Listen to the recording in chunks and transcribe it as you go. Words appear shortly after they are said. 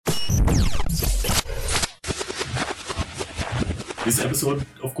This episode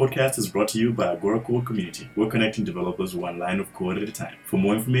of Codecast is brought to you by Agora Code Community. We're connecting developers one line of code at a time. For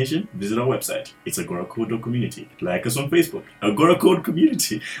more information, visit our website. It's agoracode.community. Like us on Facebook, Agora Code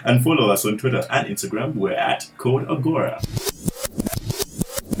Community, and follow us on Twitter and Instagram. We're at Code Agora.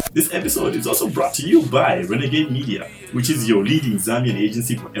 This episode is also brought to you by Renegade Media, which is your leading Zambian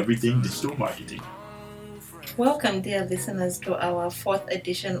agency for everything digital marketing. Welcome, dear listeners, to our fourth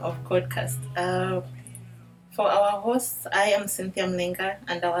edition of Codecast. For our hosts, I am Cynthia Mlinga,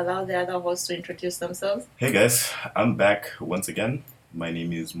 and I'll allow the other hosts to introduce themselves. Hey guys, I'm back once again. My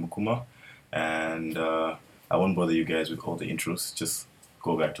name is Mukuma, and I won't bother you guys with all the intros. Just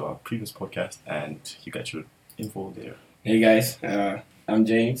go back to our previous podcast, and you got your info there. Hey guys, I'm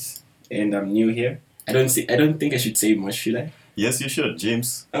James, and I'm new here. I don't think I should say much, should I? Yes, you should,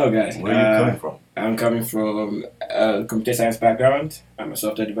 James. Oh, guys, Where are you coming from? I'm coming from a computer science background. I'm a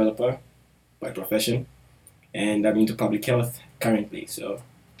software developer by profession, and I'm into public health currently. So,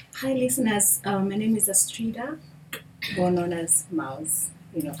 hi listeners, my name is Astrida, born known as Mouse.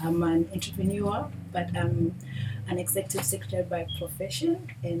 I'm an entrepreneur, but I'm an executive secretary by profession,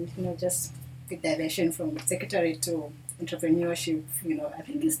 and just the direction from secretary to entrepreneurship. I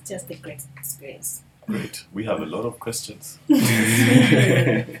think it's just a great experience. Great. We have a lot of questions. And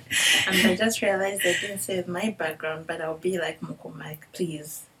I just realized I didn't say my background, but I'll be like Mukuma.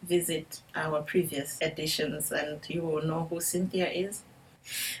 Please visit our previous editions and you will know who Cynthia is.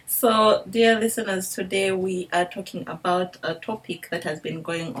 So, dear listeners, today we are talking about a topic that has been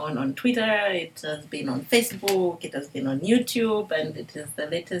going on Twitter, it has been on Facebook, it has been on YouTube, and it is the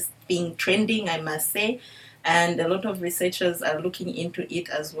latest thing trending, I must say. And a lot of researchers are looking into it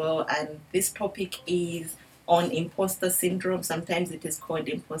as well. And this topic is on imposter syndrome. Sometimes it is called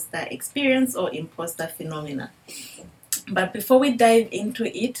imposter experience or imposter phenomena. But before we dive into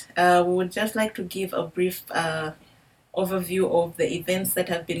it, we would just like to give a brief overview of the events that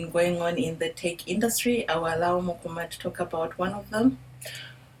have been going on in the tech industry. I will allow Mukuma to talk about one of them.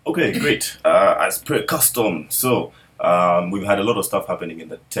 Okay, great. As per custom, so we've had a lot of stuff happening in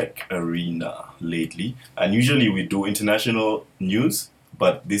the tech arena lately, and usually we do international news,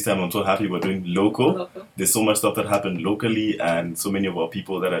 but this time I'm so happy we're doing local. There's so much stuff that happened locally, and so many of our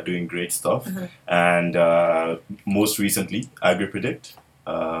people that are doing great stuff. And most recently, AgriPredict.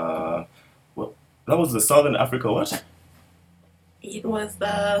 That was the Southern Africa what? It was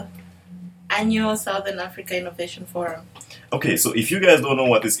the annual Southern Africa Innovation Forum. Okay, so if you guys don't know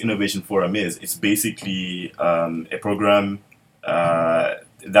what this Innovation Forum is, it's basically a program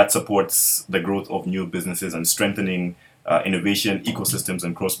that supports the growth of new businesses and strengthening innovation, ecosystems,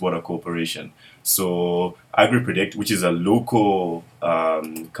 and cross-border cooperation. So AgriPredict, which is a local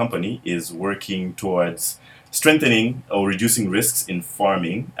company, is working towards strengthening or reducing risks in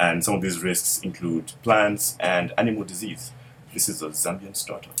farming, and some of these risks include plants and animal disease. This is a Zambian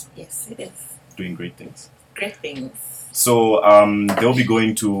startup. Yes, it is. Doing great things. Great things. So they'll be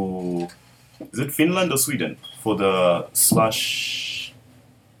going to, is it Finland or Sweden for the slash?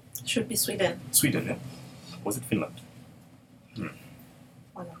 Should be Sweden. Sweden, yeah. Was it Finland?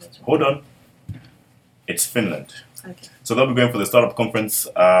 One of it. Hold on. It's Finland. Okay. So they'll be going for the startup conference,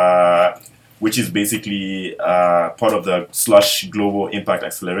 which is basically part of the Slush Global Impact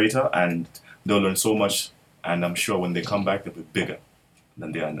Accelerator, and they'll learn so much. And I'm sure when they come back, they'll be bigger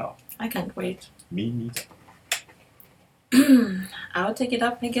than they are now. I can't wait. Me neither. I'll take it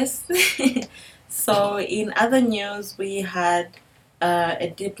up, I guess. So, in other news, we had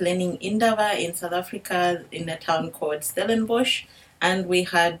a deep learning endeavor in South Africa in a town called Stellenbosch. And we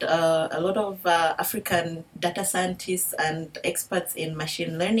had a lot of African data scientists and experts in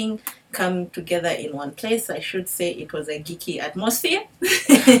machine learning come together in one place. I should say it was a geeky atmosphere.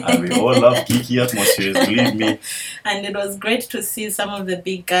 And we all love geeky atmospheres, believe me. And it was great to see some of the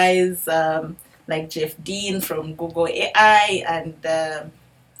big guys like Jeff Dean from Google AI and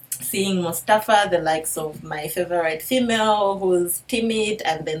seeing Mustafa, the likes of my favorite female who's timid,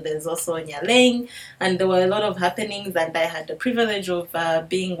 and then there's also Nyaleng, and there were a lot of happenings, and I had the privilege of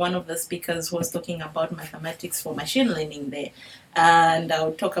being one of the speakers who was talking about mathematics for machine learning there, and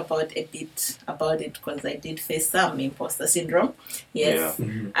I'll talk about a bit about it because I did face some imposter syndrome, yes.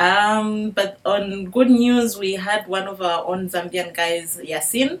 Yeah. But on good news, we had one of our own Zambian guys,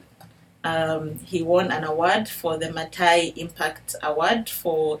 Yasin. He won an award for the Matai Impact Award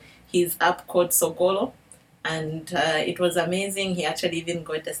for his app called Sogolo, and it was amazing. He actually even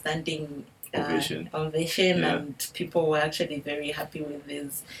got a standing ovation, yeah. And people were actually very happy with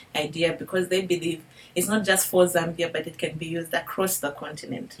his idea because they believe it's not just for Zambia, but it can be used across the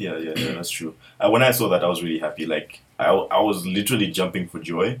continent. Yeah, that's true. When I saw that, I was really happy. Like, I was literally jumping for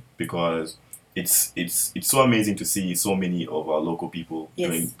joy because it's so amazing to see so many of our local people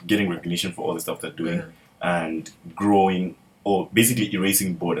Yes. getting recognition for all the stuff they're doing Mhm. and growing or basically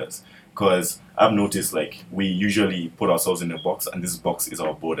erasing borders. Because I've noticed like we usually put ourselves in a box, and this box is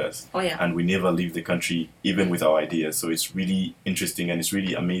our borders, Oh yeah. and we never leave the country even with our ideas. So it's really interesting and it's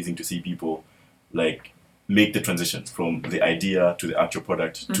really amazing to see people like make the transition from the idea to the actual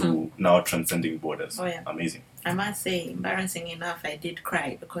product to now transcending borders. Oh, yeah. Amazing. I must say, embarrassing enough, I did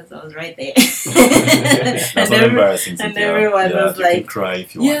cry because I was right there. That's And not embarrassing. and Cynthia. everyone was you can like, cry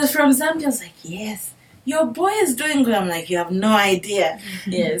if you yeah, want. from Zambia. I was like, yes, your boy is doing good. I'm like, you have no idea.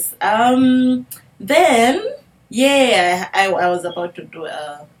 Yes. Then, yeah, I was about to do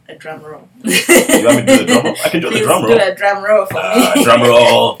a drum roll. You want me to do the drum roll? I can do the Please drum do roll. a drum roll for me. Drum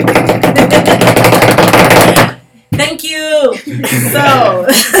roll. Thank you. So,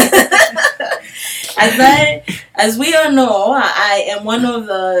 as we all know, I am one of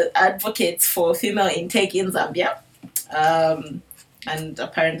the advocates for female intake in Zambia. And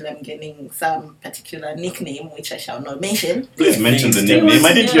apparently I'm getting some particular nickname, which I shall not mention. Please mention the Please nickname.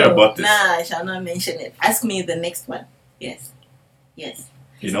 I didn't hear No, about this. Nah, I shall not mention it. Ask me the next one. Yes.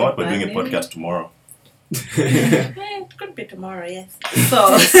 You know what? We're doing a podcast tomorrow. It could be tomorrow, yes.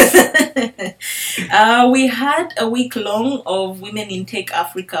 So, we had a week long of Women in Tech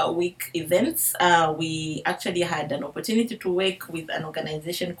Africa Week events. We actually had an opportunity to work with an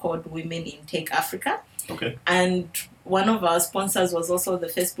organization called Women in Tech Africa. Okay. And one of our sponsors was also the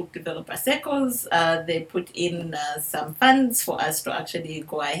Facebook Developer Circles. They put in some funds for us to actually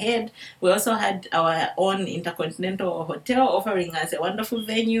go ahead. We also had our own Intercontinental Hotel offering us a wonderful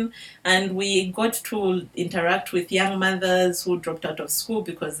venue, and we got to interact with young mothers who dropped out of school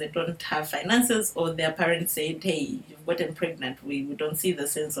because they don't have finances, or their parents said, hey, you've gotten pregnant, we don't see the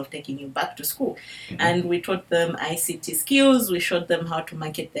sense of taking you back to school. And we taught them ICT skills. We showed them how to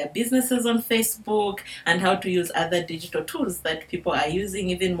market their businesses on Facebook and how to use other digital tools that people are using,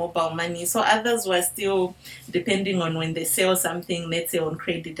 even mobile money. So others were still depending on when they sell something, let's say on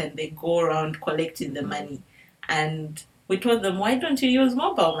credit, and they go around collecting the money. And we told them, why don't you use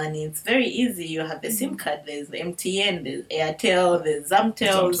mobile money? It's very easy. You have a SIM card. There's MTN, there's Airtel, there's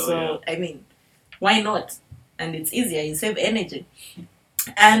Zamtel. So, I mean, why not? And it's easier. You save energy.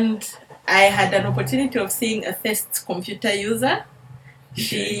 And I had an opportunity of seeing a first computer user.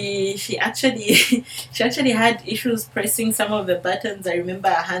 She actually had issues pressing some of the buttons. I remember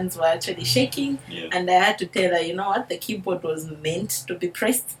her hands were actually shaking, and I had to tell her, you know what, the keyboard was meant to be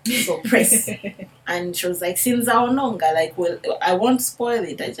pressed, so press. And she was like, "Sinza ononga, like, well, I won't spoil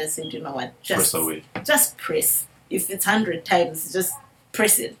it." I just said, you know what, just press. If it's 100 times, just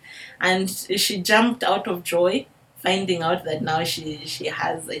press it. And she jumped out of joy, finding out that now she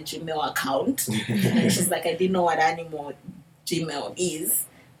has a Gmail account. And she's like, I didn't know what animal Gmail is.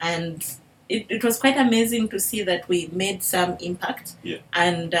 And it was quite amazing to see that we made some impact.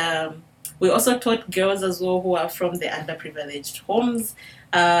 And we also taught girls as well who are from the underprivileged homes.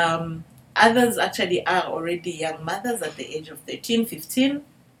 Others actually are already young mothers at the age of 13, 15,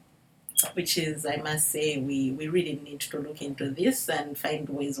 which is, I must say, we really need to look into this and find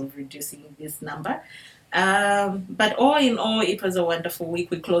ways of reducing this number. But all in all, it was a wonderful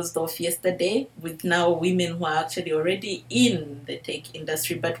week. We closed off yesterday with now women who are actually already in the tech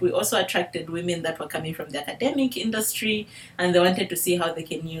industry, but we also attracted women that were coming from the academic industry, and they wanted to see how they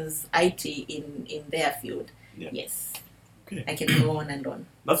can use IT in their field. Yes. Okay. I can go on and on.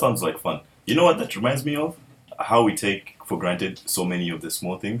 That sounds like fun. You know what that reminds me of? How we take for granted so many of the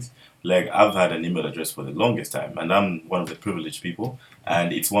small things. Like, I've had an email address for the longest time, and I'm one of the privileged people,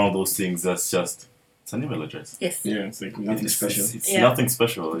 and it's one of those things that's just, it's an email address. Yes. Yeah, it's like nothing special. It's nothing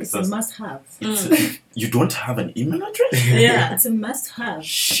special. It's a must-have. You don't have an email address? Yeah. It's a must-have.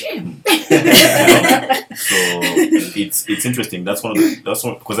 Shame. So it's interesting. That's one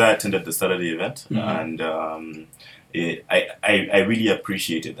because I attended the Saturday event, and I really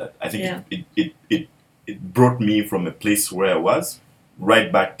appreciated that. I think it brought me from a place where I was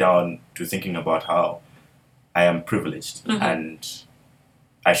right back down to thinking about how I am privileged and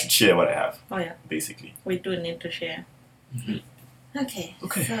I should share what I have. Oh yeah. Basically. We do need to share. Okay.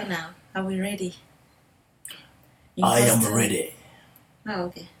 So now, are we ready? I am ready. Oh,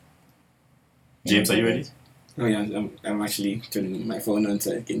 okay. James, are you ready? Oh yeah, I'm actually turning my phone on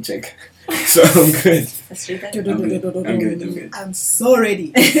so I can check. So I'm good. I'm good. I'm so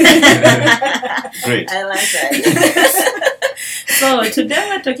ready. Great. I like that. So today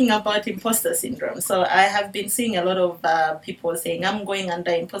we're talking about imposter syndrome. So I have been seeing a lot of people saying, I'm going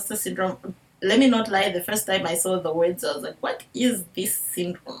under imposter syndrome. let me not lie, the first time I saw the words, I was like, what is this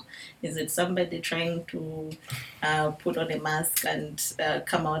syndrome? Is it somebody trying to put on a mask and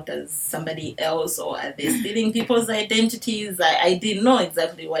come out as somebody else, or are they stealing people's identities? I didn't know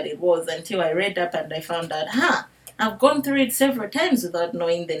exactly what it was until I read up and I found out, I've gone through it several times without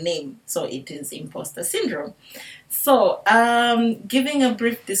knowing the name. So it is imposter syndrome. So, giving a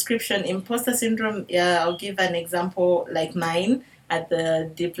brief description, imposter syndrome, I'll give an example like mine at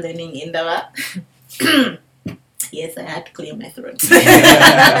the Deep Learning Indaba. Yes, I had to clear my throat.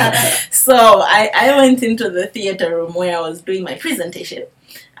 So I went into the theater room where I was doing my presentation.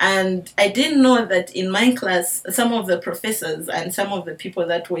 And I didn't know that in my class, some of the professors and some of the people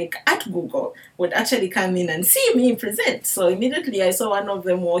that work at Google would actually come in and see me present. So immediately I saw one of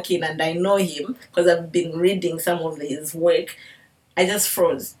them walk in, and I know him because I've been reading some of his work. I just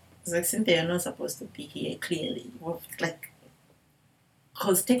froze. I was like, Cynthia, you're not supposed to be here, clearly. Well, like,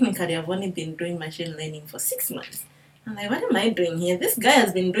 because technically I've only been doing machine learning for 6 months. I'm like, what am I doing here? This guy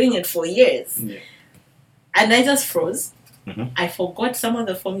has been doing it for years. Yeah. And I just froze. Mm-hmm. I forgot some of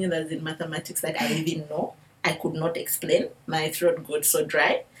the formulas in mathematics that I didn't know. I could not explain. My throat got so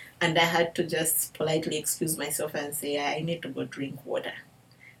dry. And I had to just politely excuse myself and say, I need to go drink water.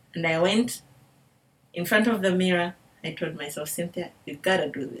 And I went in front of the mirror. I told myself, Cynthia, you gotta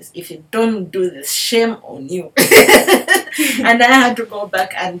do this. If you don't do this, shame on you. And I had to go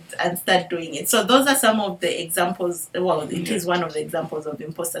back and start doing it. So those are some of the examples. Well, it is one of the examples of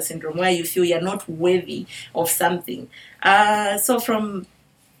imposter syndrome, where you feel you're not worthy of something. So from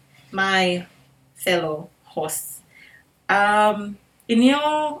my fellow hosts, in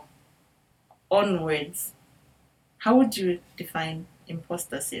your own words, how would you define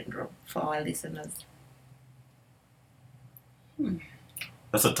imposter syndrome for our listeners?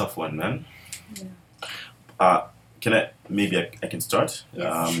 That's a tough one, man. Yeah. Can I? Maybe I can start.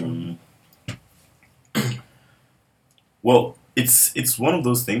 Yes, sure. Well, it's one of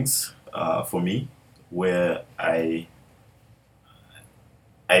those things for me where I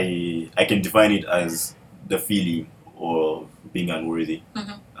can define it as the feeling of being unworthy,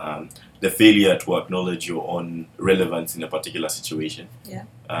 the failure to acknowledge your own relevance in a particular situation,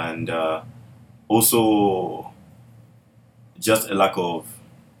 and also just a lack of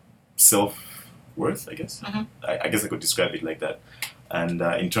self-worth, I guess. I guess I could describe it like that. And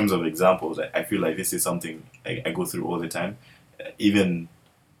in terms of examples, I feel like this is something I go through all the time. Even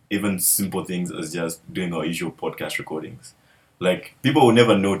simple things as just doing our usual podcast recordings. Like, people will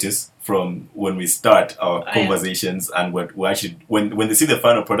never notice from when we start our conversations and what we actually, when they see the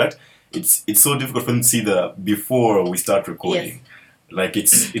final product, it's so difficult for them to see the before we start recording. Yes. Like,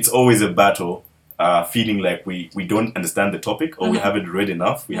 it's always a battle. Feeling like we don't understand the topic, or we haven't read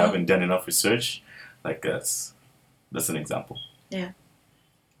enough, we haven't done enough research. Like, that's an example. Yeah.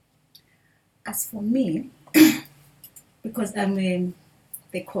 As for me, because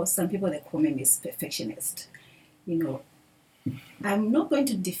some people they call me Miss Perfectionist. You know, I'm not going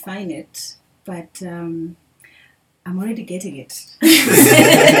to define it, but I'm already getting it.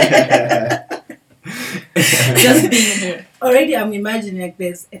 Just being here. Already I'm imagining like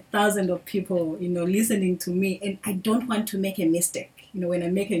there's 1,000 of people, listening to me, and I don't want to make a mistake. When I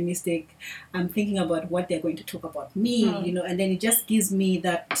make a mistake, I'm thinking about what they're going to talk about me, and then it just gives me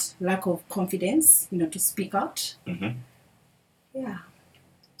that lack of confidence, to speak out. Mm-hmm. Yeah.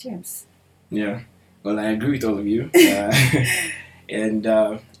 James. Yeah. Well, I agree with all of you. And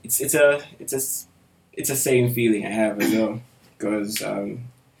it's a same feeling I have as well, because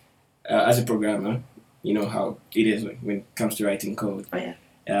as a programmer, you know how it is when it comes to writing code. Oh,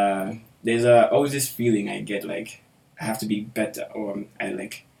 yeah. There's always this feeling I get like I have to be better, or I'm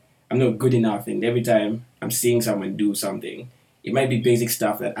not good enough. And every time I'm seeing someone do something, it might be basic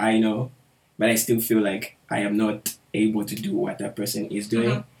stuff that I know, but I still feel like I am not able to do what that person is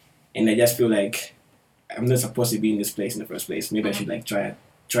doing. And I just feel like I'm not supposed to be in this place in the first place. Maybe I should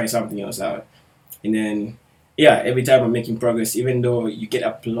try something else out. And then every time I'm making progress, even though you get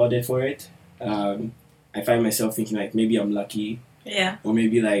applauded for it, I find myself thinking like maybe I'm lucky. Yeah. Or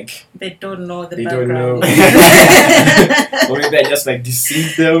maybe like they don't know the they background. don't know. Or maybe I just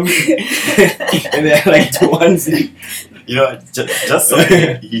deceived them. And they're the ones. Just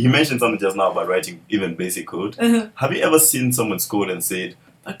something, he mentioned something just now about writing even basic code. Have you ever seen someone's code and said,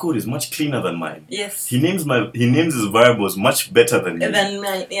 that code is much cleaner than mine? Yes. He names his variables much better than me. Than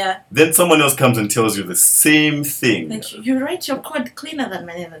mine, yeah. Then someone else comes and tells you the same thing. Like, you write your code cleaner than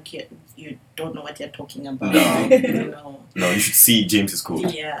mine. Like, you don't know what you're talking about. No, you should see James's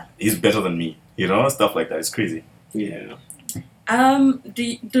code. Yeah. He's better than me. Stuff like that. It's crazy. Yeah.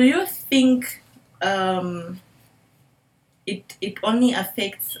 Do you think it only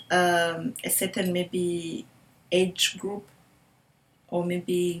affects a certain maybe age group, or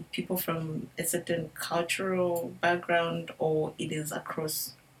maybe people from a certain cultural background, or it is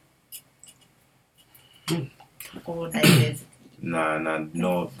across all diversity.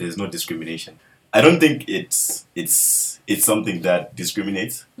 No, there's no discrimination. I don't think it's something that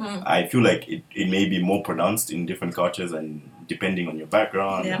discriminates. I feel like it may be more pronounced in different cultures and depending on your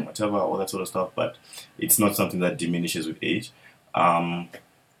background and whatever, all that sort of stuff, but it's not something that diminishes with age.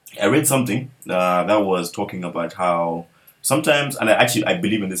 I read something that was talking about how sometimes, and I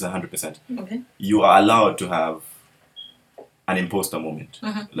believe in this 100%, Okay. you are allowed to have an imposter moment.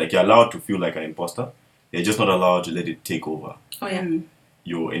 Like, you're allowed to feel like an imposter. You're just not allowed to let it take over Oh yeah.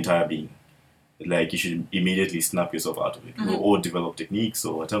 your entire being. Like, you should immediately snap yourself out of it. We'll all develop techniques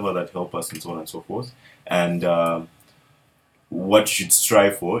or whatever that help us and so on and so forth. And what you should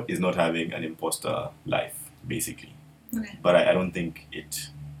strive for is not having an imposter life, basically. Okay. But I don't think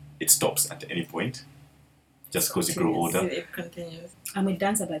it stops at any point just because you grow older. It continues. I'm a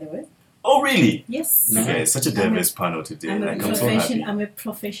dancer, by the way. Oh, really? Yes. Okay, it's such a diverse panel today. I'm so happy. I'm a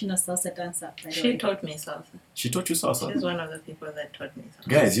professional salsa dancer. By the She way. taught me salsa. She taught you salsa. She's one of the people that taught me salsa.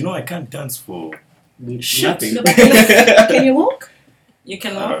 Guys, you know I can't dance for shit. Nothing. No, but can you walk? You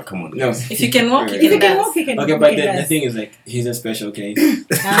can walk. Come on. No. If you can walk, you If can you can dance. walk, you can. Okay, you but can the dance. thing is, like, he's a special case.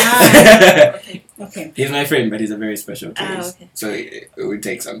 Ah, Okay. okay. He's my friend, but he's a very special case. Okay. So it would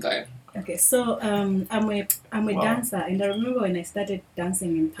take some time. Okay, so I'm a Wow. dancer, and I remember when I started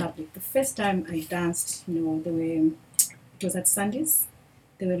dancing in public. The first time I danced, it was at Sundays.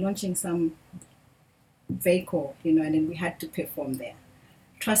 They were launching some vehicle, and then we had to perform there.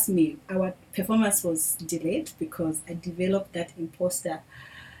 Trust me, our performance was delayed because I developed that imposter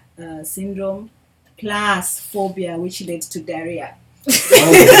syndrome plus phobia, which led to diarrhea.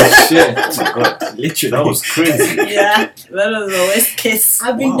 Oh shit! Oh my god. Literally, That was crazy. Yeah, that was the worst case.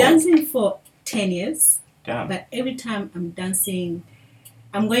 I've been Wow. dancing for 10 years. Damn. But every time I'm dancing,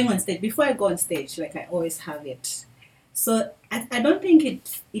 I'm going on stage. Before I go on stage, like, I always have it. So I don't think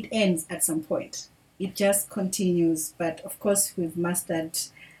it ends at some point. It just continues. But of course, we've mastered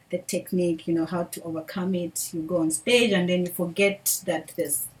the technique, how to overcome it. You go on stage and then you forget that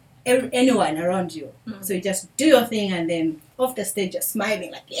there's anyone around you. So you just do your thing, and then off the stage you're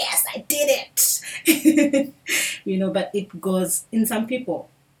smiling like, yes, I did it. But it goes, in some people,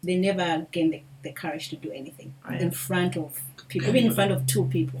 they never gain the courage to do anything in front of people. Even in front of two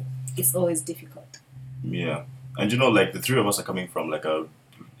people, it's always difficult. Yeah. And like, the three of us are coming from like a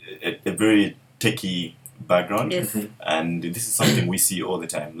very techie background. Yes. And this is something we see all the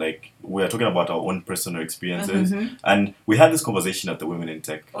time. Like, we are talking about our own personal experiences. Mhm. And we had this conversation at the Women in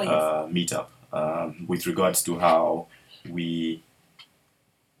Tech Oh, yes. meetup with regards to how we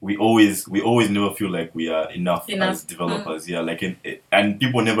always never feel like we are enough. As developers. Yeah, like, and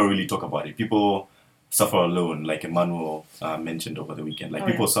people never really talk about it. People suffer alone, like Emmanuel mentioned over the weekend. Like,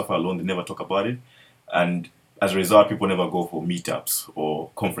 people suffer alone, they never talk about it. And as a result, people never go for meetups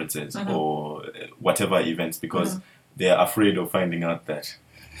or conferences or whatever events because they're afraid of finding out that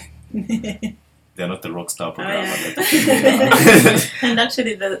they're not the rock star programmer. And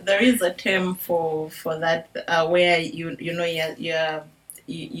actually, there is a term for that where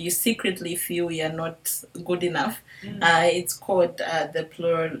you secretly feel you're not good enough. It's called the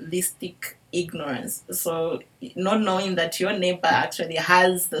pluralistic ignorance. So not knowing that your neighbor actually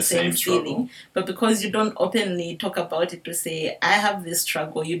has the same struggle. feeling, but because you don't openly talk about it to say, I have this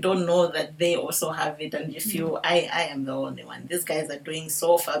struggle, you don't know that they also have it, and you feel, I am the only one. These guys are doing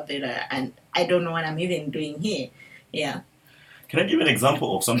so far better, and I don't know what I'm even doing here. Yeah. Can I give an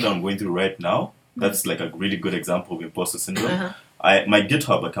example of something I'm going through right now? That's like a really good example of imposter syndrome. My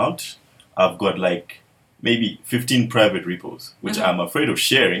GitHub account, I've got like maybe 15 private repos, which I'm afraid of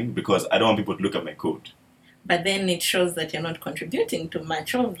sharing because I don't want people to look at my code. But then it shows that you're not contributing to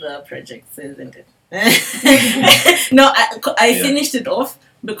much of the projects, isn't it? No, I finished it off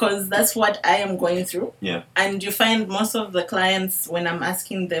because that's what I am going through. Yeah. And you find most of the clients, when I'm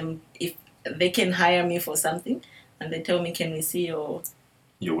asking them if they can hire me for something, and they tell me, can we see your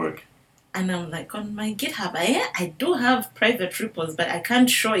work? And I'm like, on my GitHub, I do have private repos, but I can't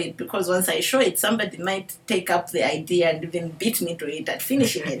show it because once I show it, somebody might take up the idea and even beat me to it at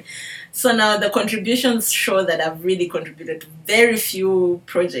finishing it. So now the contributions show that I've really contributed to very few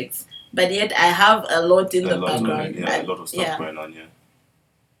projects, but yet I have a lot in the background. A lot of stuff going on, yeah.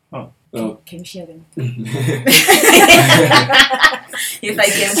 Well, Can you share them If I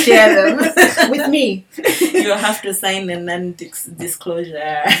can share them, with me? you have to sign a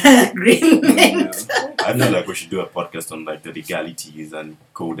non-disclosure agreement. I feel like we should do a podcast on like the legalities and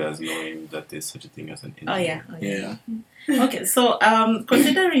coders knowing that there's such a thing as an Oh NDA. yeah. yeah. Okay, so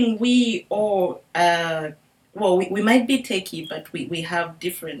considering we all, we might be techie, but we have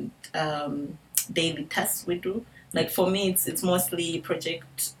different daily tasks we do. Like for me, it's mostly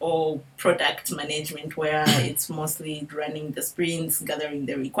project or product management, where it's mostly running the sprints, gathering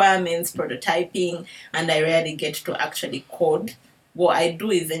the requirements, prototyping, and I rarely get to actually code. What I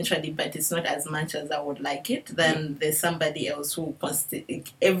do eventually, but it's not as much as I would like it. Then there's somebody else who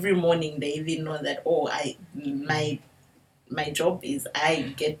every morning they even know that my job is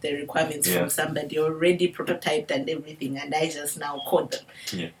I get the requirements Yeah. from somebody already prototyped and everything, and I just now code them.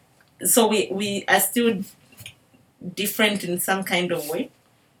 Yeah. So we are still different in some kind of way.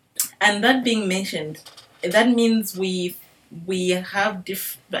 And that being mentioned, that means we have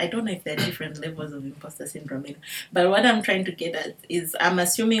I don't know if there are different levels of imposter syndrome, but what I'm trying to get at is I'm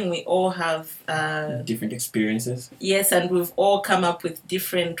assuming we all have Different experiences. yes, and we've all come up with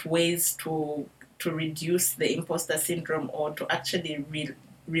different ways to reduce the imposter syndrome, or to actually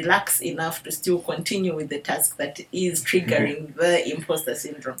relax enough to still continue with the task that is triggering the imposter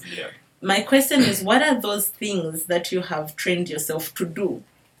syndrome. Yeah. My question is, what are those things that you have trained yourself to do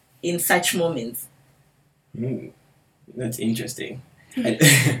in such moments? That's interesting.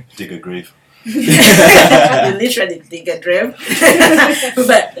 Dig a grave. You literally dig a grave.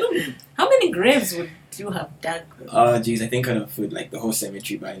 But how many graves would you have dug? Oh, geez, I think I could food like the whole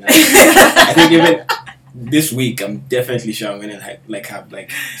cemetery by now. I think even this week, I'm definitely sure I'm gonna have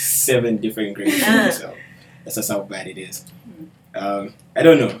 7 different graves for myself. That's just how bad it is. I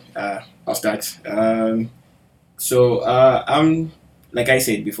don't know. I'll start. I'm like I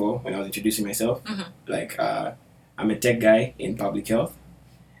said before when I was introducing myself. I'm a tech guy in public health.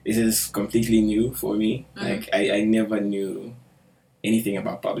 This is completely new for me. I never knew anything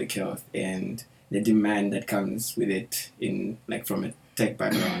about public health, and the demand that comes with it from a tech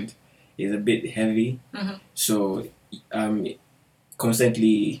background is a bit heavy. So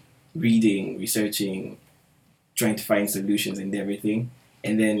constantly reading, researching, trying to find solutions and everything,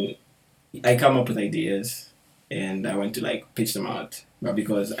 and then I come up with ideas and I want to pitch them out, but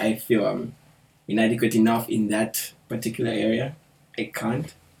because I feel I'm inadequate enough in that particular area, I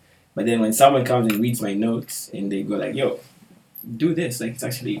can't. But then when someone comes and reads my notes and they go yo, do this, it's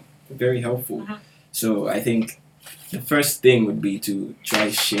actually very helpful. So I think the first thing would be to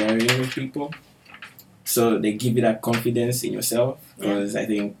try sharing with people, so they give you that confidence in yourself, because I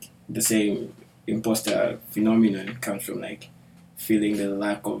think the same imposter phenomenon comes from feeling the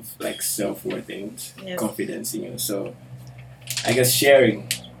lack of self-worth and confidence in you. So I guess sharing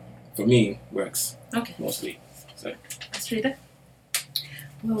for me works mostly. So Astrida?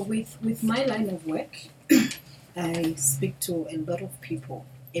 Well, with my line of work, I speak to a lot of people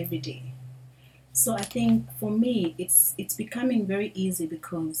every day. So I think for me, it's becoming very easy,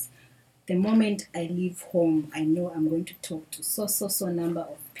 because the moment I leave home, I know I'm going to talk to so number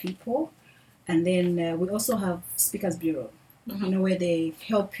of people. And then we also have Speakers Bureau, where they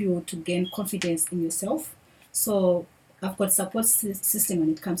help you to gain confidence in yourself. So I've got support system when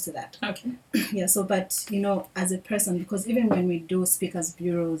it comes to that. Okay. Yeah, so but, as a person, because even when we do Speakers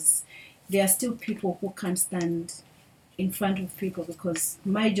Bureaus, there are still people who can't stand in front of people, because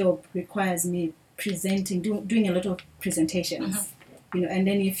my job requires me presenting, doing a lot of presentations, and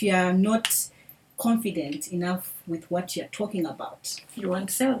then if you are not confident enough with what you're talking about, you want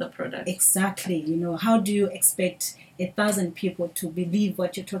to sell the product. Exactly. How do you expect 1,000 people to believe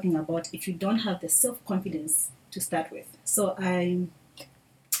what you're talking about if you don't have the self-confidence to start with? So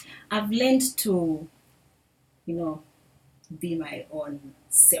I've learned to, be my own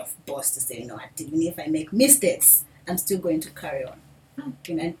self-boss, to say, even if I make mistakes, I'm still going to carry on.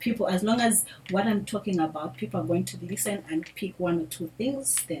 And people, as long as what I'm talking about, people are going to listen and pick 1 or 2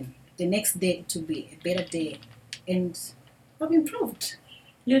 things, then the next day it will be a better day, and I've improved.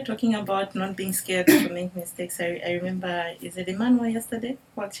 You're talking about not being scared to make mistakes. I remember, is it Emmanuel yesterday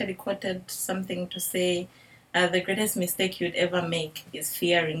who actually quoted something to say, the greatest mistake you'd ever make is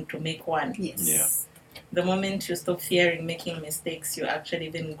fearing to make one. Yes. Yeah. The moment you stop fearing making mistakes, you actually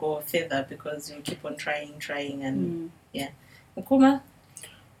then go further, because you keep on trying, and Ukuma?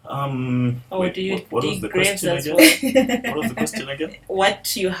 Do you what was dig the graves question as again? well? What was the question again?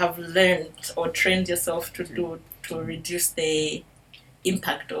 What you have learned or trained yourself to do to reduce the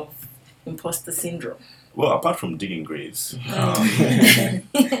impact of imposter syndrome? Well, apart from digging graves,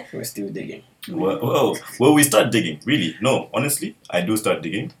 we're still digging. Well, we start digging. Really? No, honestly, I do start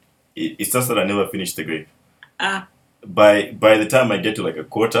digging. It's just that I never finish the grave. Ah, By the time I get to like a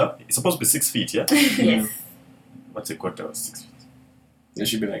quarter, it's supposed to be 6 feet, yeah? yes. What's a quarter of 6 feet? It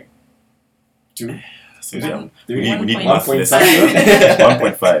should be like 2. Since One- we need 1.5. math lessons.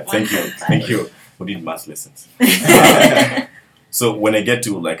 1.5. Thank you. 1.5. Thank you. We need math lessons. So when I get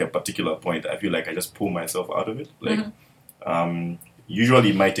to like a particular point, I feel like I just pull myself out of it. Like,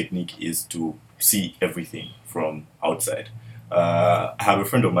 usually my technique is to see everything from outside. I have a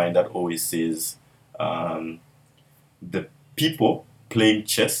friend of mine that always says, the people playing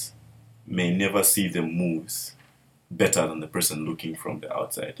chess may never see the moves better than the person looking from the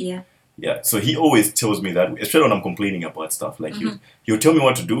outside. Yeah. Yeah, so he always tells me that, especially when I'm complaining about stuff. Like he'll tell me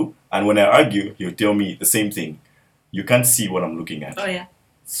what to do, and when I argue, he'll tell me the same thing. You can't see what I'm looking at. Oh yeah.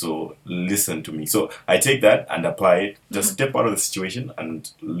 So listen to me. So I take that and apply it. Just step out of the situation and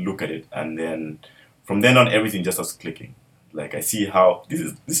look at it, and then from then on, everything just starts clicking. Like I see how this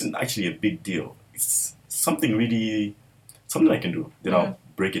is actually a big deal. It's something I can do. Then I'll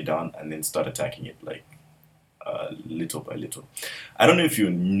break it down and then start attacking it like little by little. I don't know if you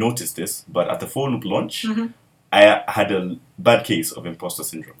noticed this, but at the 4Loop launch, I had a bad case of imposter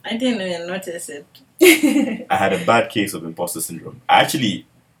syndrome. I didn't even notice it. I had a bad case of imposter syndrome. I actually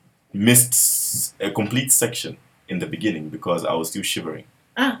missed a complete section in the beginning because I was still shivering.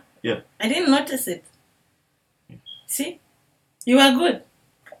 Ah. Yeah. I didn't notice it. See? You are good.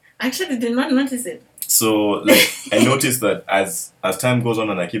 I actually did not notice it. So like I noticed that as time goes on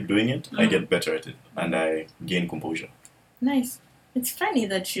and I keep doing it, I get better at it and I gain composure. Nice. It's funny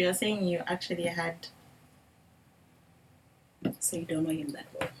that you're saying you actually had... So you don't know him that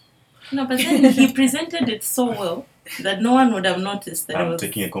well. No, but then he presented it so well that no one would have noticed that it I'm was...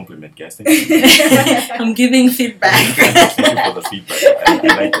 taking a compliment, guys. Thank you. I'm giving feedback. Thank you for the feedback.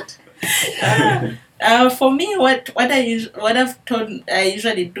 I like it. For me, what I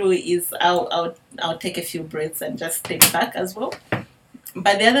usually do is I'll take a few breaths and just step back as well.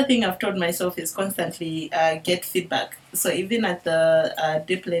 But the other thing I've told myself is constantly get feedback. So even at the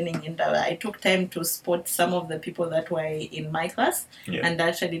deep learning endeavor, I took time to spot some of the people that were in my class, and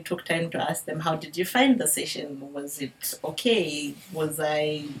actually took time to ask them, how did you find the session? Was it okay? Was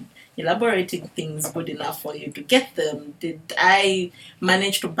I elaborating things good enough for you to get them? Did I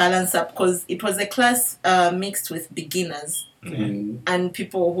manage to balance up? Because it was a class mixed with beginners and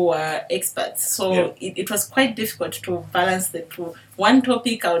people who are experts. So it was quite difficult to balance the two. One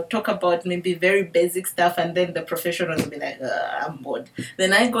topic I would talk about maybe very basic stuff, and then the professionals will be like, I'm bored.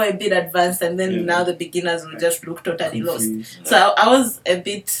 Then I go a bit advanced, and then now the beginners will just look totally lost. So I was a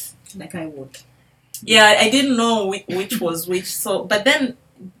bit... Like I would. Yeah, I didn't know which was which. So, but then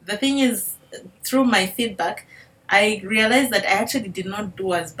the thing is, through my feedback, I realized that I actually did not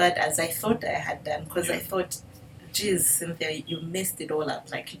do as bad as I thought I had done, because I thought, geez, Cynthia, you messed it all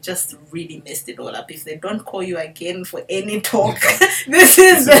up. Like, you just really messed it all up. If they don't call you again for any talk, this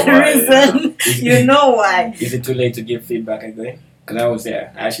is the reason. You know why. Is it too late to give feedback again? Because I was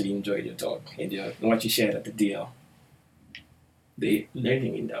there. I actually enjoyed your talk and what you shared at the DL. The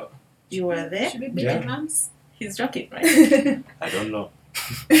learning endeavor. You were there? Should we beat the drums? He's joking, right? I don't know.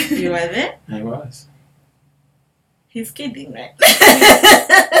 You were there? I was. He's kidding, right?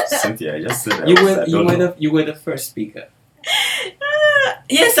 Cynthia, I just said you were the first speaker.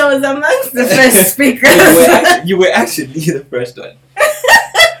 Yes, I was amongst the first speakers. You were actually the first one.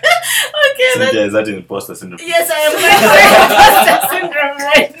 Okay, Cynthia, is that imposter syndrome? yes, I am going through imposter syndrome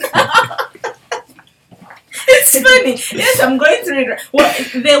right now. It's funny. Yes, I'm going through it. Well,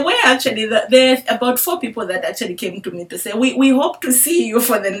 there were actually there are about 4 people that actually came to me to say, we hope to see you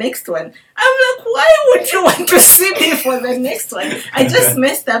for the next one. I'm like, why would you want to see me for the next one? I just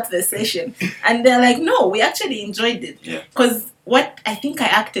messed up the session. And they're like, no, we actually enjoyed it. Because I think I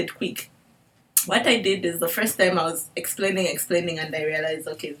acted quick. What I did is the first time I was explaining, and I realized,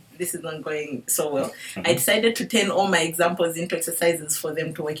 okay, this is not going so well. I decided to turn all my examples into exercises for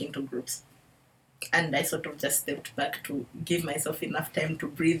them to work into groups. And I sort of just stepped back to give myself enough time to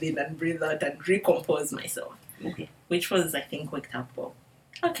breathe in and breathe out and recompose myself. Okay. Which was, I think, worked out well.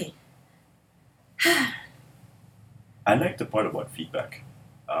 Okay. I like the part about feedback.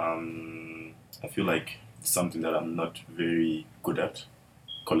 I feel like it's something that I'm not very good at,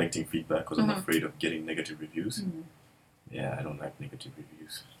 collecting feedback, because I'm afraid of getting negative reviews. Yeah, I don't like negative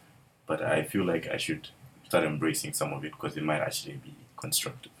reviews. But I feel like I should start embracing some of it, because it might actually be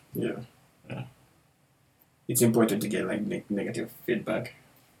constructive. Yeah. It's important to get like negative feedback,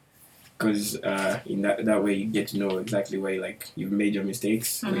 because in that way you get to know exactly where you've made your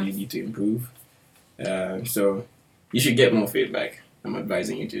mistakes, where you need to improve. So you should get more feedback. I'm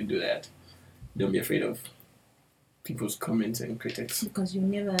advising you to do that. don't be afraid of people's comments and critics. Because you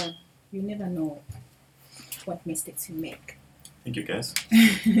never know what mistakes you make. Thank you, guys.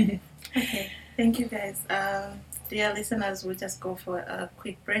 Okay, thank you guys. Dear listeners, we'll just go for a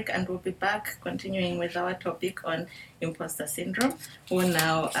quick break and we'll be back continuing with our topic on imposter syndrome. We'll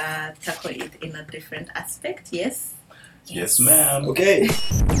now tackle it in a different aspect. Yes? Yes, ma'am. Okay.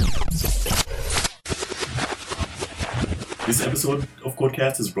 This episode of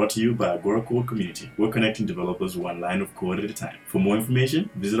Codecast is brought to you by Agora Code Community. We're connecting developers one line of code at a time. For more information,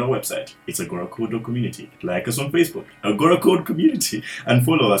 visit our website. It's agoracode.community. Like us on Facebook, Agora Code Community, and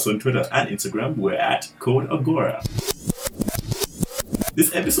follow us on Twitter and Instagram. We're at Code Agora.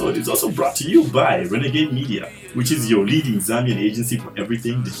 This episode is also brought to you by Renegade Media, which is your leading Zambian agency for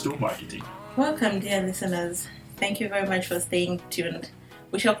everything digital marketing. Welcome, dear listeners. Thank you very much for staying tuned.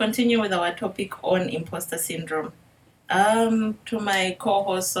 We shall continue with our topic on imposter syndrome. To my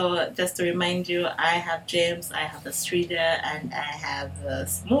co-host, so just to remind you, I have James, I have Astrida, and I have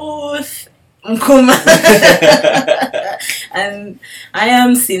Smooth Nkuma. And I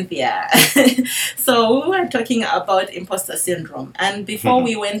am Cynthia. So we were talking about imposter syndrome. And before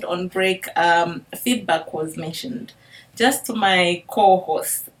we went on break, feedback was mentioned. Just to my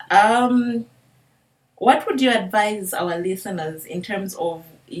co-host, what would you advise our listeners in terms of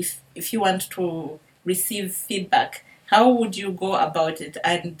if you want to receive feedback? How would you go about it?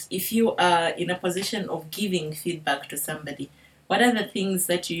 And if you are in a position of giving feedback to somebody, what are the things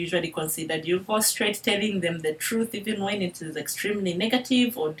that you usually consider? Do you go straight telling them the truth even when it is extremely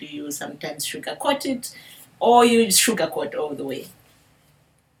negative, or do you sometimes sugarcoat it, or you sugarcoat all the way?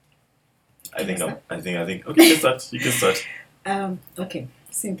 I think. Okay, you can start. Okay,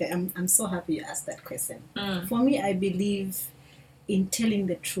 Cynthia, I'm so happy you asked that question. Mm. For me, I believe in telling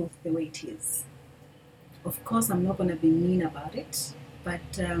the truth the way it is. Of course, I'm not going to be mean about it, but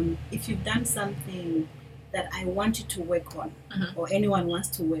if you've done something that I want you to work on, or anyone wants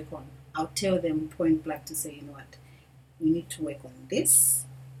to work on, I'll tell them point blank to say, you know what, we need to work on this.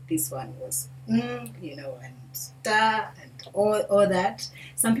 This one was, and star, and all that.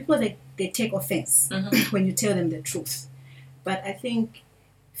 Some people, they take offense when you tell them the truth. But I think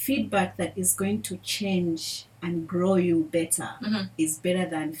feedback that is going to change and grow you better is better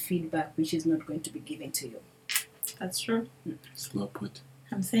than feedback which is not going to be given to you. That's true. Slow put.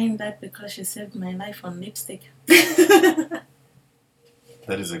 I'm saying that because she saved my life on lipstick. That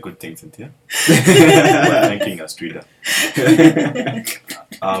is a good thing, Cynthia. We're thanking Astrida.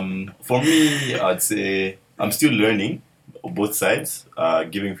 For me, I'd say I'm still learning both sides,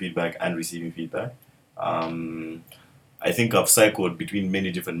 giving feedback and receiving feedback. I think I've cycled between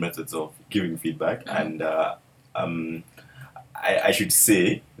many different methods of giving feedback, and I should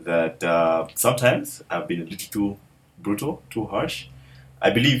say that sometimes I've been a little too brutal, too harsh. I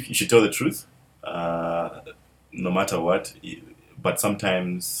believe you should tell the truth, no matter what, but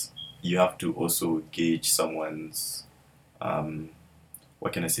sometimes you have to also gauge someone's,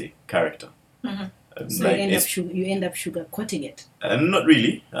 character. So you end up sugarcoating it. Not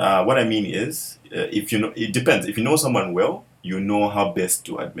really. What I mean is, if you know, it depends. If you know someone well, you know how best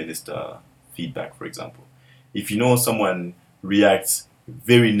to administer feedback, for example. If you know someone reacts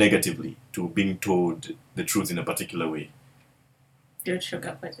very negatively to being told the truth in a particular way, You'd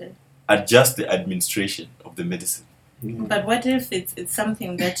sugarcoat it. adjust the administration of the medicine. But what if it's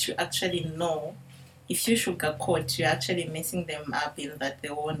something that you actually know? If you sugarcoat, you're actually messing them up in that they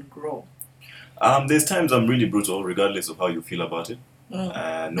won't grow. There's times I'm really brutal, regardless of how you feel about it,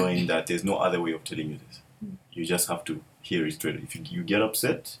 knowing that there's no other way of telling you this. You just have to hear it straight. If you get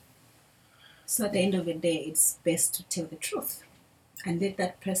upset, So at the end of the day, it's best to tell the truth and let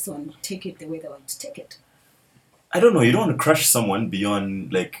that person take it the way they want to take it. I don't know, you don't want to crush someone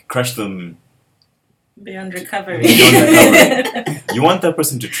beyond, crush them Beyond recovery. beyond recovery. You want that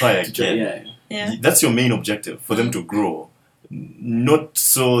person to try again. Yeah. Yeah. That's your main objective, for them to grow. Not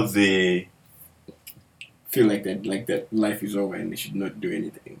so they... Feel like that life is over and they should not do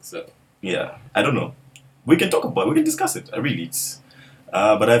anything. So Yeah, I don't know. We can discuss it.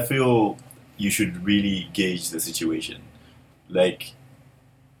 But I feel you should really gauge the situation.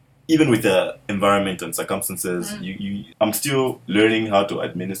 Even with the environment and circumstances, I'm still learning how to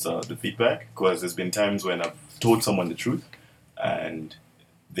administer the feedback, because there's been times when I've told someone the truth and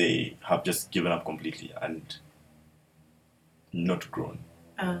they have just given up completely and not grown.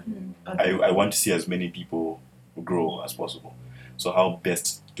 Okay. I want to see as many people grow as possible. So how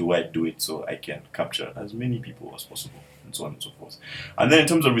best do I do it so I can capture as many people as possible, and so on and so forth. And then in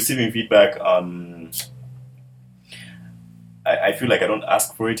terms of receiving feedback, I feel like I don't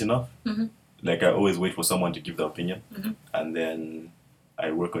ask for it enough. I always wait for someone to give their opinion, and then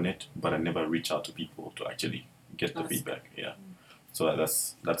I work on it, but I never reach out to people to actually get the Ask. feedback. Yeah. So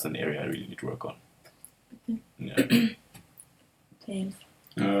that's an area I really need to work on. Yeah. James.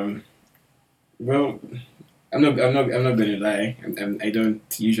 Well, I'm not gonna lie. I don't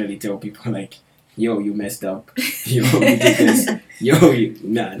usually tell people like, "Yo, you messed up. Yo, you did this. Yo, you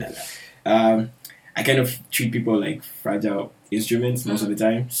nah." I kind of treat people like fragile instruments most of the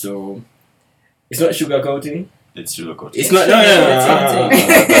time. So it's not sugarcoating. It's sugarcoating. It's not. No.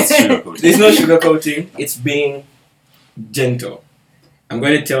 That's sugarcoating. It's not sugarcoating. It's being gentle. I'm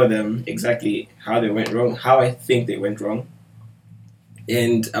going to tell them exactly how they went wrong, how I think they went wrong,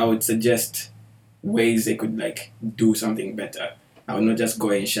 and I would suggest ways they could like do something better. I would not just go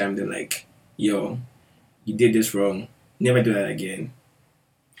and shame them like, "Yo, you did this wrong. Never do that again."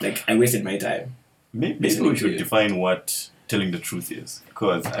 Like I wasted my time. Maybe we should define what telling the truth is,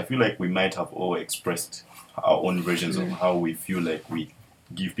 because I feel like we might have all expressed our own versions of how we feel like we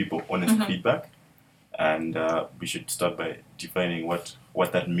give people honest feedback, and we should start by defining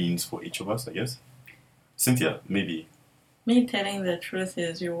what that means for each of us, I guess. Cynthia, maybe. Me telling the truth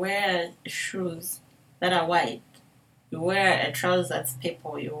is you wear shoes that are white, you wear a trouser that's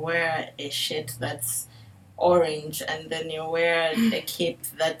purple, you wear a shirt that's orange, and then you wear a cape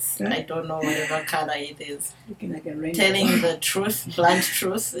that's, I don't know, whatever color it is. Looking like a rainbow. Telling the truth, blunt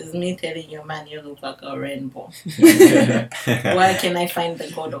truth, is me telling you, man, you look like a rainbow. Where can I find the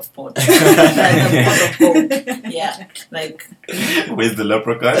god of pot? The god of hope. Yeah, like... Where's the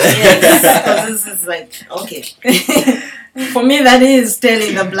leprechaun? Yes, because this is like, okay. For me, that is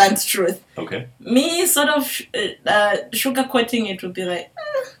telling the blunt truth. Okay. Me sort of sugarcoating it would be like,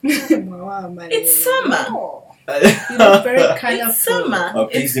 it's summer. Oh, you look very colorful. It's summer. Oh,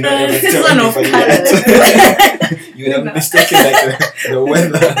 please It's do not ever the tell season me of for colors. that. You have mistaken like the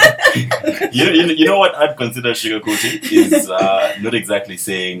weather. You know what I'd consider sugarcoating is not exactly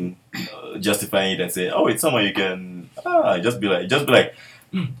saying, justifying it and say, oh, it's summer, you can, just be like,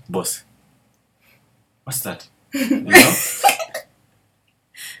 boss, what's that? You know?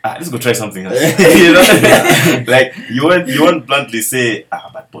 Let's go try something else. You know? Like you won't bluntly say,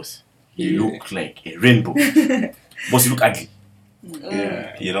 but boss, you look like a rainbow. Boss, you look ugly.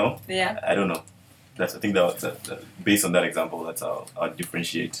 Yeah. You know? Yeah. I don't know. I think that based on that example, that's how I'll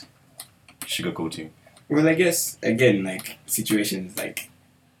differentiate sugarcoating. Well, I guess again, like situations like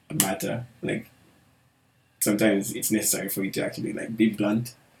matter. Like sometimes it's necessary for you to actually like be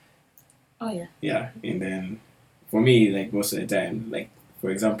blunt. Oh, yeah. Yeah, and then for me, like most of the time, like for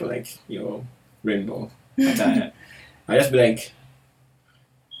example, like your rainbow attire, I just be like,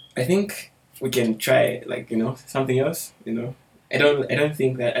 I think we can try like something else. I don't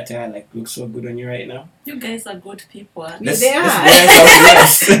think that attire like looks so good on you right now. You guys are good people. Huh? Let's- They let's are. wear something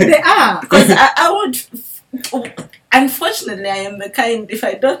else. They are. Because I would, unfortunately, I am the kind, if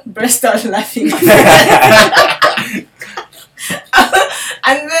I don't burst out laughing,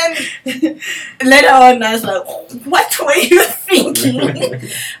 and then later on I was like, what were you thinking?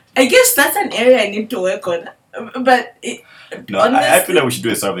 I guess that's an area I need to work on. But No, I feel like we should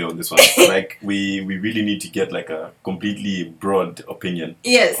do a survey on this one. Like we really need to get like a completely broad opinion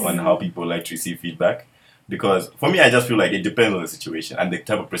yes. on how people like to receive feedback. Because for me, I just feel like it depends on the situation and the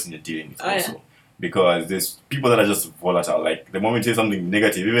type of person you're dealing with Oh, also. yeah. Because there's people that are just volatile. Like the moment you say something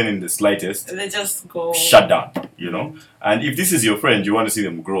negative, even in the slightest, They just go. shut down, And if this is your friend, you want to see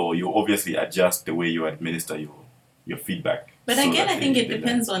them grow, you obviously adjust the way you administer your feedback. But so again, that I think they it learn.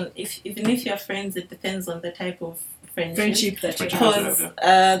 depends on, even if you're friends, it depends on the type of Friendship that you Friendship.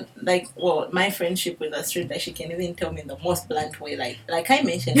 have. Because, my friendship with a stranger, she can even tell me in the most blunt way. Like I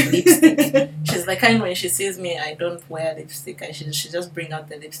mentioned, lipstick. She's the kind when she sees me, I don't wear lipstick, and she just bring out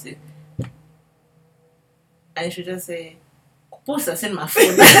the lipstick, and she just say, "Post us in my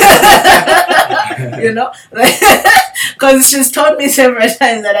phone," because she's told me several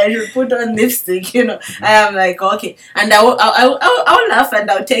times that I should put on lipstick. I am like, okay, and I'll laugh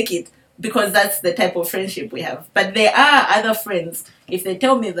and I'll take it. Because that's the type of friendship we have. But there are other friends. If they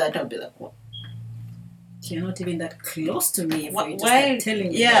tell me that, I'll be like, what? You're not even that close to me for you to Why? start telling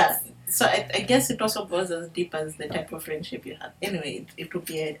me Yeah. this. So I guess it also goes as deep as the type of friendship you have. Anyway, it would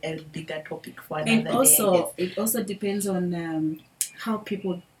be a bigger topic for another And day. also, it also depends on how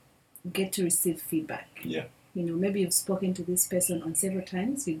people get to receive feedback. Yeah. Maybe you've spoken to this person on several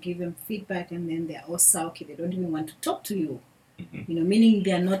times, you give them feedback, and then they're all sulky. They don't even want to talk to you. Meaning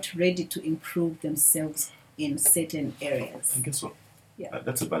they are not ready to improve themselves in certain areas. I guess so. Yeah.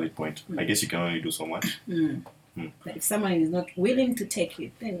 That's a valid point. I guess you can only do so much. But if someone is not willing to take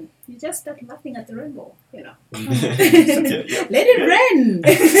it, then you just start laughing at the rainbow. Yeah. Let it rain.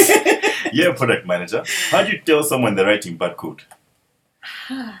 You're a product manager. How do you tell someone they're writing bad code?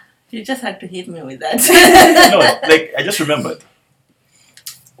 You just had to hit me with that. No, like I just remembered.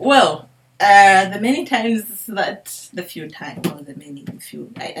 Well, the few times, or the many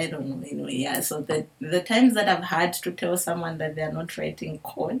few, I don't know, anyway, yeah. So the times that I've had to tell someone that they're not writing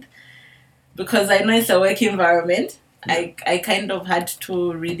code, because I know it's a work environment, I kind of had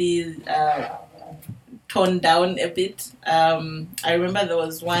to really tone down a bit. I remember there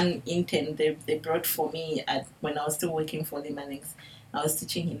was one intern they brought for me when I was still working for Limanix. I was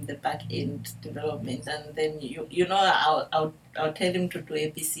teaching him the back end development, and then I'll tell him to do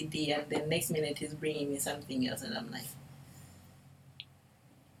ABCD, and then next minute he's bringing me something else, and I'm like,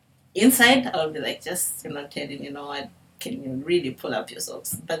 inside I'll be like, just telling what, can you really pull up your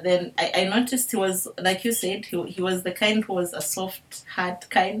socks? But then I noticed he was, like you said, he was the kind who was a soft heart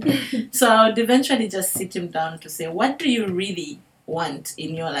kind. So I would eventually just sit him down to say, what do you really want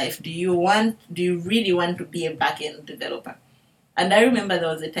in your life? Do you really want to be a back end developer? And I remember there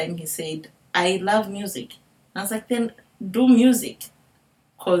was a time he said, I love music. I was like, then do music.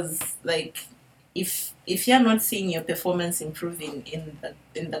 Because, like, if you're not seeing your performance improving in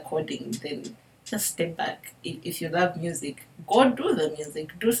the coding, then just step back. If you love music, go do the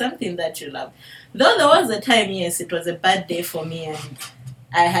music. Do something that you love. Though there was a time, yes, it was a bad day for me, and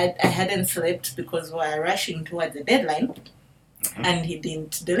I hadn't slept because we were rushing towards the deadline, and he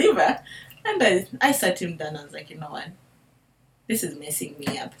didn't deliver. And I sat him down. I was like, you know what? This is messing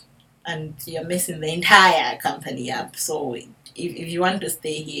me up, and you're messing the entire company up. So if you want to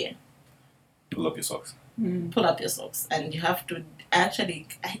stay here, Pull up your socks. pull up your socks. And you have to actually,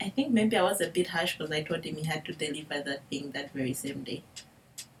 I think maybe I was a bit harsh because I told him he had to deliver that thing that very same day.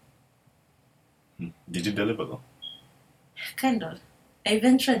 Did you deliver though? Kind of.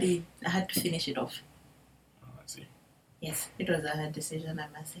 Eventually, I had to finish it off. Oh, I see. Yes, it was a hard decision, I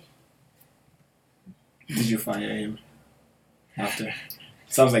must say. Did you fire him after?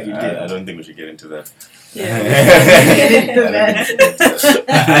 Sounds like you did. I don't think we should get into that.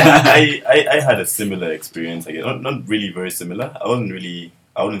 I had a similar experience. I guess. Not really very similar. I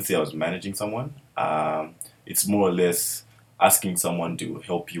wouldn't say I was managing someone. It's more or less asking someone to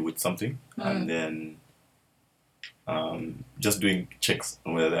help you with something, and then just doing checks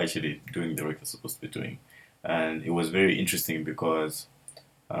on whether they're actually doing the work they're supposed to be doing. And it was very interesting because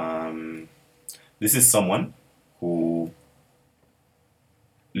this is someone who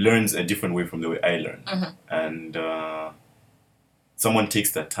learns a different way from the way I learn. And someone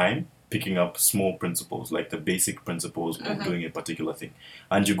takes that time picking up small principles, like the basic principles of doing a particular thing.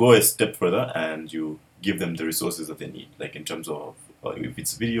 And you go a step further and you give them the resources that they need, like in terms of if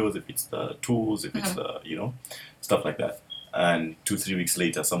it's videos, if it's the tools, if it's the, stuff like that. And 2-3 weeks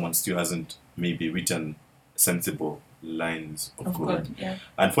later, someone still hasn't maybe written sensible lines of code. Yeah.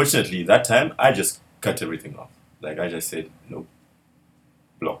 Unfortunately, that time, I just cut everything off. Like, I just said, no,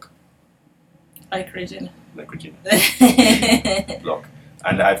 block. Like Regina. Block.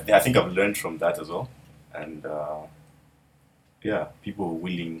 And I think I've learned from that as well. And, people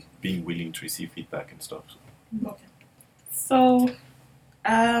being willing to receive feedback and stuff. Okay. So,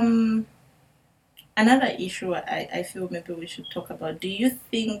 another issue I feel maybe we should talk about. Do you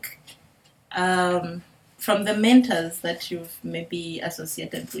think, from the mentors that you've maybe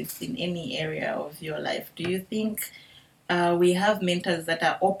associated with in any area of your life, do you think we have mentors that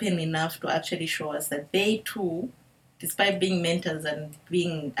are open enough to actually show us that they too, despite being mentors and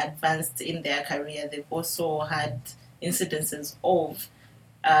being advanced in their career, they've also had incidences of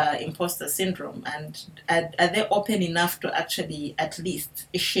imposter syndrome? And are they open enough to actually at least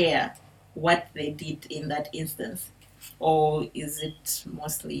share what they did in that instance? Or is it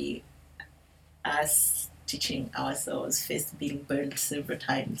mostly us teaching ourselves, first being burned several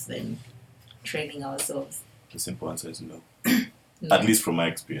times, then training ourselves? The simple answer is no. No. At least from my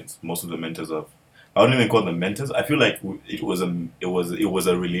experience, most of the mentors I wouldn't even call them mentors. I feel like it was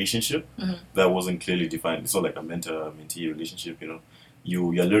a relationship that wasn't clearly defined. It's not like a mentor-mentee relationship.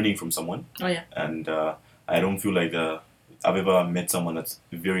 You're learning from someone. Oh yeah. And I don't feel like I've ever met someone that's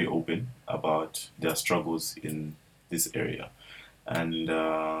very open about their struggles in this area. And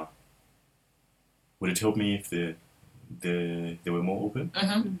would it help me if they were more open?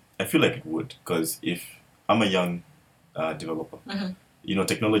 I feel like it would, because if I'm a young developer,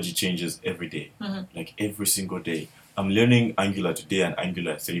 technology changes every day, like every single day. I'm learning Angular today, and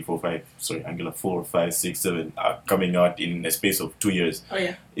Angular 4, 5, 6, 7 are coming out in a space of 2 years. Oh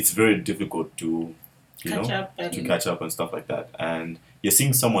yeah. It's very difficult to catch up and stuff like that. And you're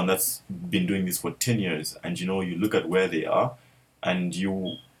seeing someone that's been doing this for 10 years, and you look at where they are, and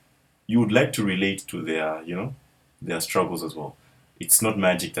you would like to relate to their struggles as well. It's not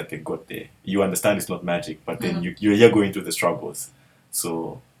magic that they got there. You understand it's not magic, but then you're going through the struggles.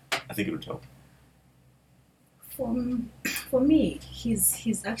 So I think it would help. For me,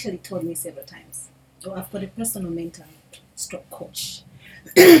 he's actually told me several times. Oh, I've got a personal mentor, stroke coach.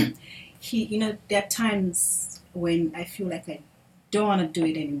 There are times when I feel like I don't want to do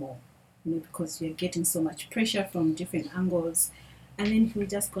it anymore, because you're getting so much pressure from different angles, and then he'll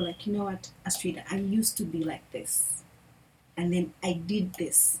just go like, you know what, Astrida, I used to be like this, and then I did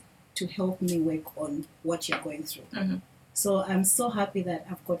this to help me work on what you're going through. Mm-hmm. So I'm so happy that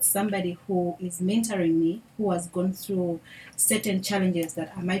I've got somebody who is mentoring me, who has gone through certain challenges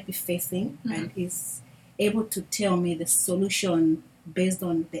that I might be facing, and is able to tell me the solution based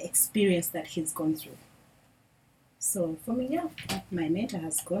on the experience that he's gone through. So for me, my mentor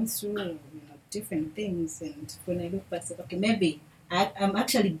has gone through different things, and when I look back, I say, okay, maybe I'm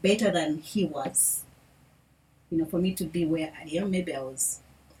actually better than he was. For me to be where I am, maybe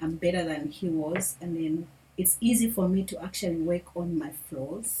I'm better than he was, and then it's easy for me to actually work on my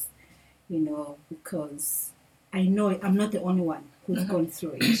flaws, because I know I'm not the only one who's gone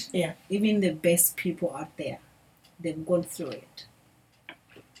through it. Yeah. Even the best people out there, they've gone through it.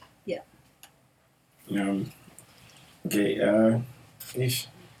 Yeah. Okay. I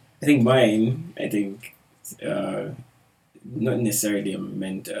think mine. Not necessarily a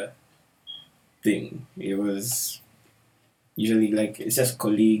mentor thing. It was usually it's just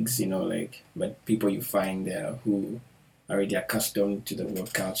colleagues, but people you find there who are already accustomed to the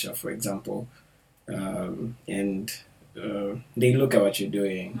work culture, for example, and they look at what you're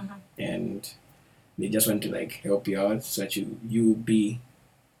doing and they just want to help you out so that you be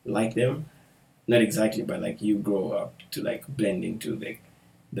like them. Not exactly, but you grow up to blend into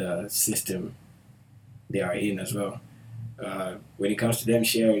the system they are in as well. When it comes to them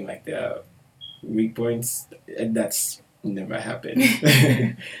sharing their weak points, that's never happened.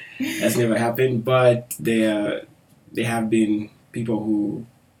 That's never happened. But they have been people who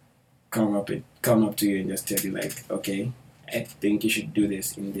come up to you and just tell you okay, I think you should do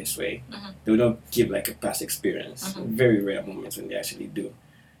this in this way. They will not give a past experience. Very rare moments when they actually do.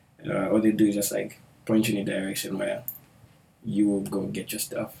 All they do is just point you in a direction where you will go get your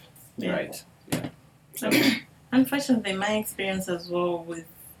stuff. Yeah. Right. Yeah. Unfortunately, my experience as well with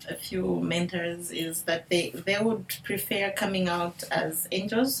a few mentors is that they would prefer coming out as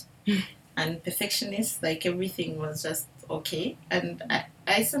angels and perfectionists, everything was just okay. And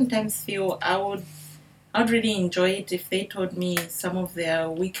I sometimes feel I would really enjoy it if they told me some of their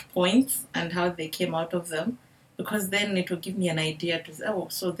weak points and how they came out of them, because then it will give me an idea to say, oh,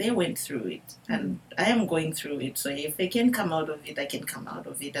 so they went through it and I am going through it, so if they can come out of it, I can come out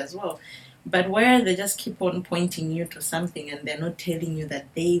of it as well. But where they just keep on pointing you to something and they're not telling you that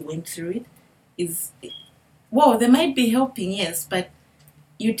they went through it they might be helping, yes, but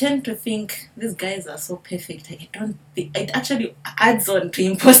you tend to think these guys are so perfect. It actually adds on to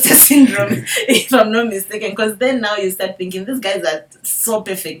imposter syndrome, if I'm not mistaken, because then now you start thinking these guys are so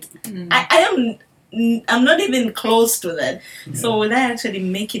perfect. I'm not even close to that. Yeah. So will I actually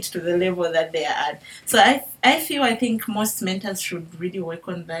make it to the level that they are at? So I think most mentors should really work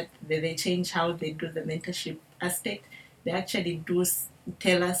on that. They change how they do the mentorship aspect. They actually do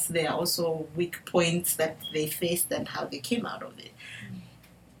tell us there are also weak points that they faced and how they came out of it.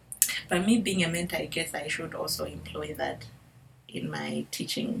 But me being a mentor, I guess I should also employ that in my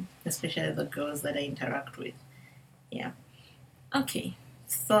teaching, especially the girls that I interact with. Yeah. Okay.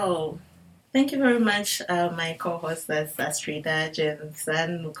 So thank you very much, my co-host, that's Astrida, James,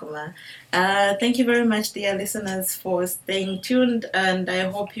 and Mukuma. Thank you very much, dear listeners, for staying tuned, and I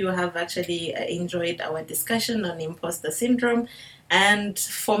hope you have actually enjoyed our discussion on imposter syndrome. And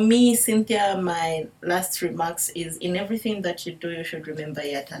for me, Cynthia, my last remarks is, in everything that you do, you should remember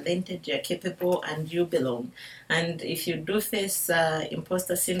you're talented, you're capable, and you belong. And if you do face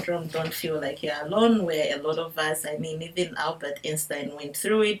imposter syndrome, don't feel like you're alone, where a lot of us, even Albert Einstein went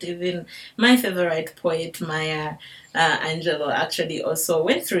through it. Even my favorite poet, Maya Angelou, actually also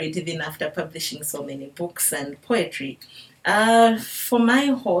went through it, even after publishing so many books and poetry. For my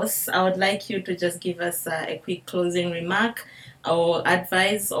host, I would like you to just give us a quick closing remark or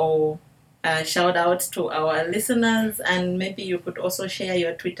advice or shout out to our listeners, and maybe you could also share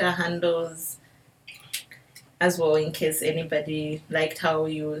your Twitter handles as well, in case anybody liked how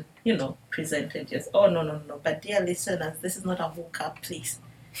you presented yours. Oh, no. But dear listeners, this is not a hookup, please.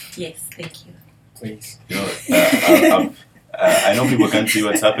 Yes, thank you. Please. I know people can't see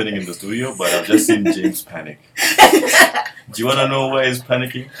what's happening in the studio, but I've just seen James panic. Do you want to know why he's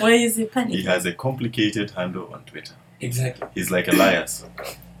panicking? Why is he panicking? He has a complicated handle on Twitter. Exactly. He's like Elias.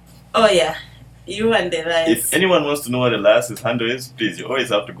 Oh, yeah. You and Elias. If anyone wants to know what Elias' handle is, please, you always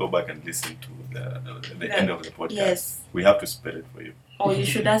have to go back and listen to the end of the podcast. Yes. We have to spell it for you. Or you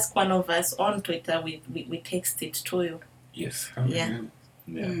should ask one of us on Twitter. We text it to you. Yes. Yeah.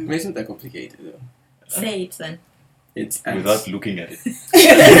 Yeah. But isn't that complicated though? Say it then. It's at, Without looking at it.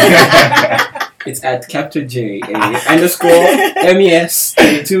 it's at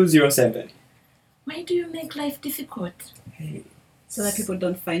 _JA_MES2207. Why do you make life difficult? Hey, So that people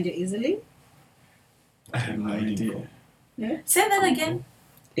don't find you easily. I have no idea. Say that again.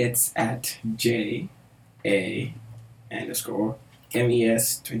 It's at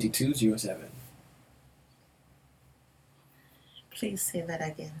JA_MES2207. Please say that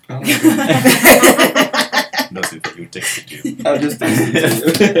again. Oh my God. Not if you texted you. I'll just text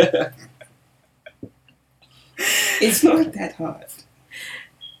it to you. It's not that hard.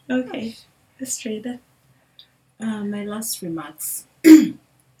 Okay. Straight. My last remarks. When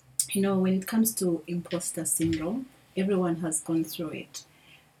it comes to imposter syndrome, everyone has gone through it.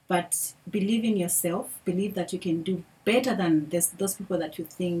 But believe in yourself. Believe that you can do better than those people that you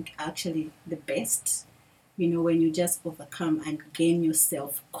think are actually the best. When you just overcome and gain your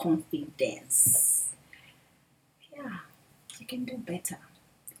self-confidence. Yeah, you can do better.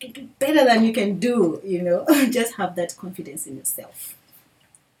 You can do better than you can do, Just have that confidence in yourself.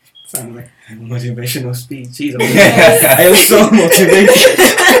 Sound like a motivational speech. Jeez, I am so motivated.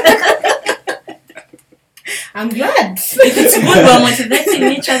 I'm glad. If it's good, we're motivating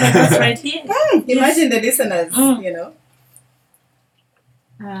each other just right here. Imagine the listeners,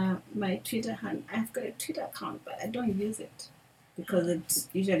 Mm. My Twitter I've got a Twitter account, but I don't use it because it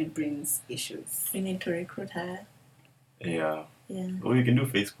usually brings issues. We need to recruit her. Yeah. Yeah. Or you can do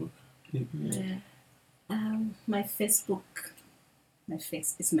Facebook. Yeah. My Facebook,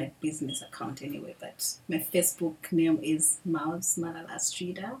 it's my business account anyway, but my Facebook name is Miles Malala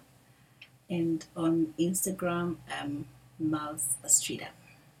Astrida, and on Instagram, Miles Astrida.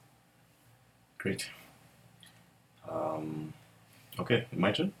 Great. Okay,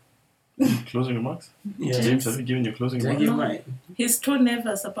 my turn. Closing remarks? Yeah. James, have you given your closing Did I remarks? give mine? He's too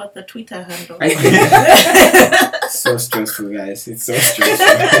nervous about the Twitter handle. So stressful, guys. It's so stressful.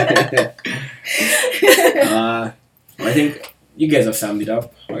 I think you guys have summed it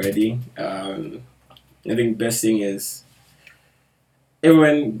up already. I think best thing is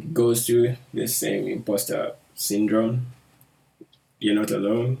everyone goes through the same imposter syndrome. You're not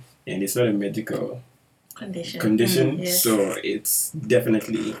alone, and it's not a medical condition, Yes. so it's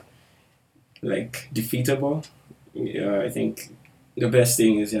definitely defeatable. I think the best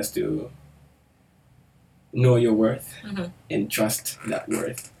thing is just to know your worth and trust that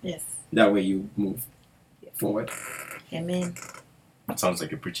worth. Yes. That way you move forward. Amen. That sounds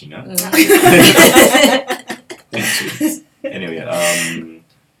like a preaching, huh? Mm. Anyway,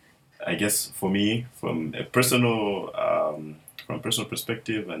 I guess for me, from a personal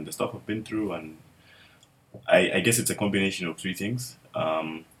perspective and the stuff I've been through, and I guess it's a combination of three things.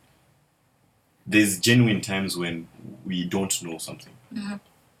 There's genuine times when we don't know something. Mhm.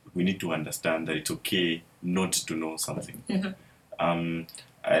 We need to understand that it's okay not to know something. Mhm.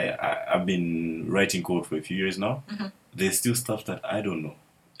 I've been writing code for a few years now. Mhm. There's still stuff that I don't know.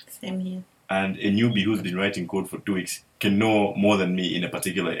 Same here. And a newbie who's been writing code for 2 weeks can know more than me in a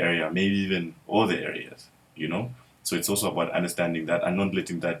particular area, maybe even all the areas, So it's also about understanding that and not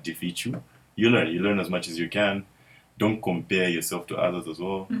letting that defeat you. You learn as much as you can. Don't compare yourself to others as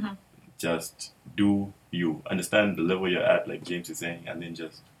well. Mhm. Just do you. Understand the level you're at, like James is saying, and then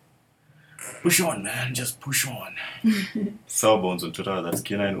just push on, man. Just push on. Sawbones on Twitter, that's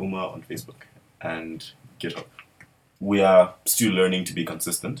K9 Uma on Facebook, and GitHub. We are still learning to be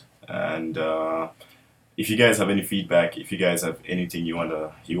consistent, and if you guys have any feedback, if you guys have anything you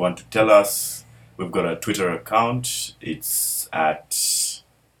want to tell us, we've got a Twitter account. It's at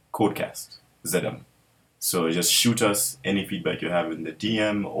Codecast ZM. So just shoot us any feedback you have in the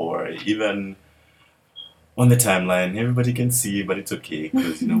DM or even on the timeline. Everybody can see, but it's okay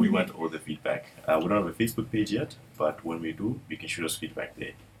because we want all the feedback. We don't have a Facebook page yet, but when we do, you can shoot us feedback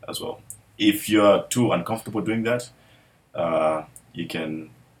there as well. If you're too uncomfortable doing that, you can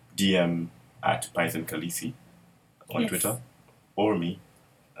DM at Python Khaleesi on Yes. Twitter or me,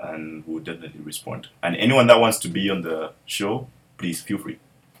 and we'll definitely respond. And anyone that wants to be on the show, please feel free.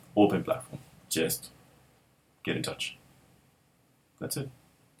 Open platform. Just get in touch. That's it.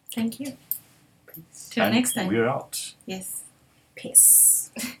 Thank you. Till And next time. We're out. Yes. Peace.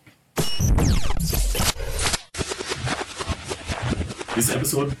 This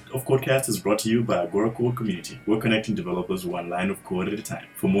episode of Codecast is brought to you by Agora Code Community. We're connecting developers one line of code at a time.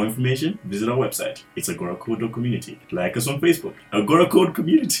 For more information, visit our website. It's agoracode.community. Like us on Facebook, Agora Code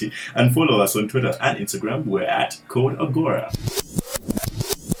Community, and follow us on Twitter and Instagram. We're at Code Agora.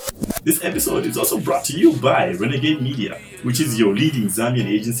 This episode is also brought to you by Renegade Media, which is your leading Zambian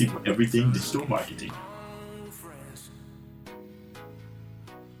agency for everything digital marketing.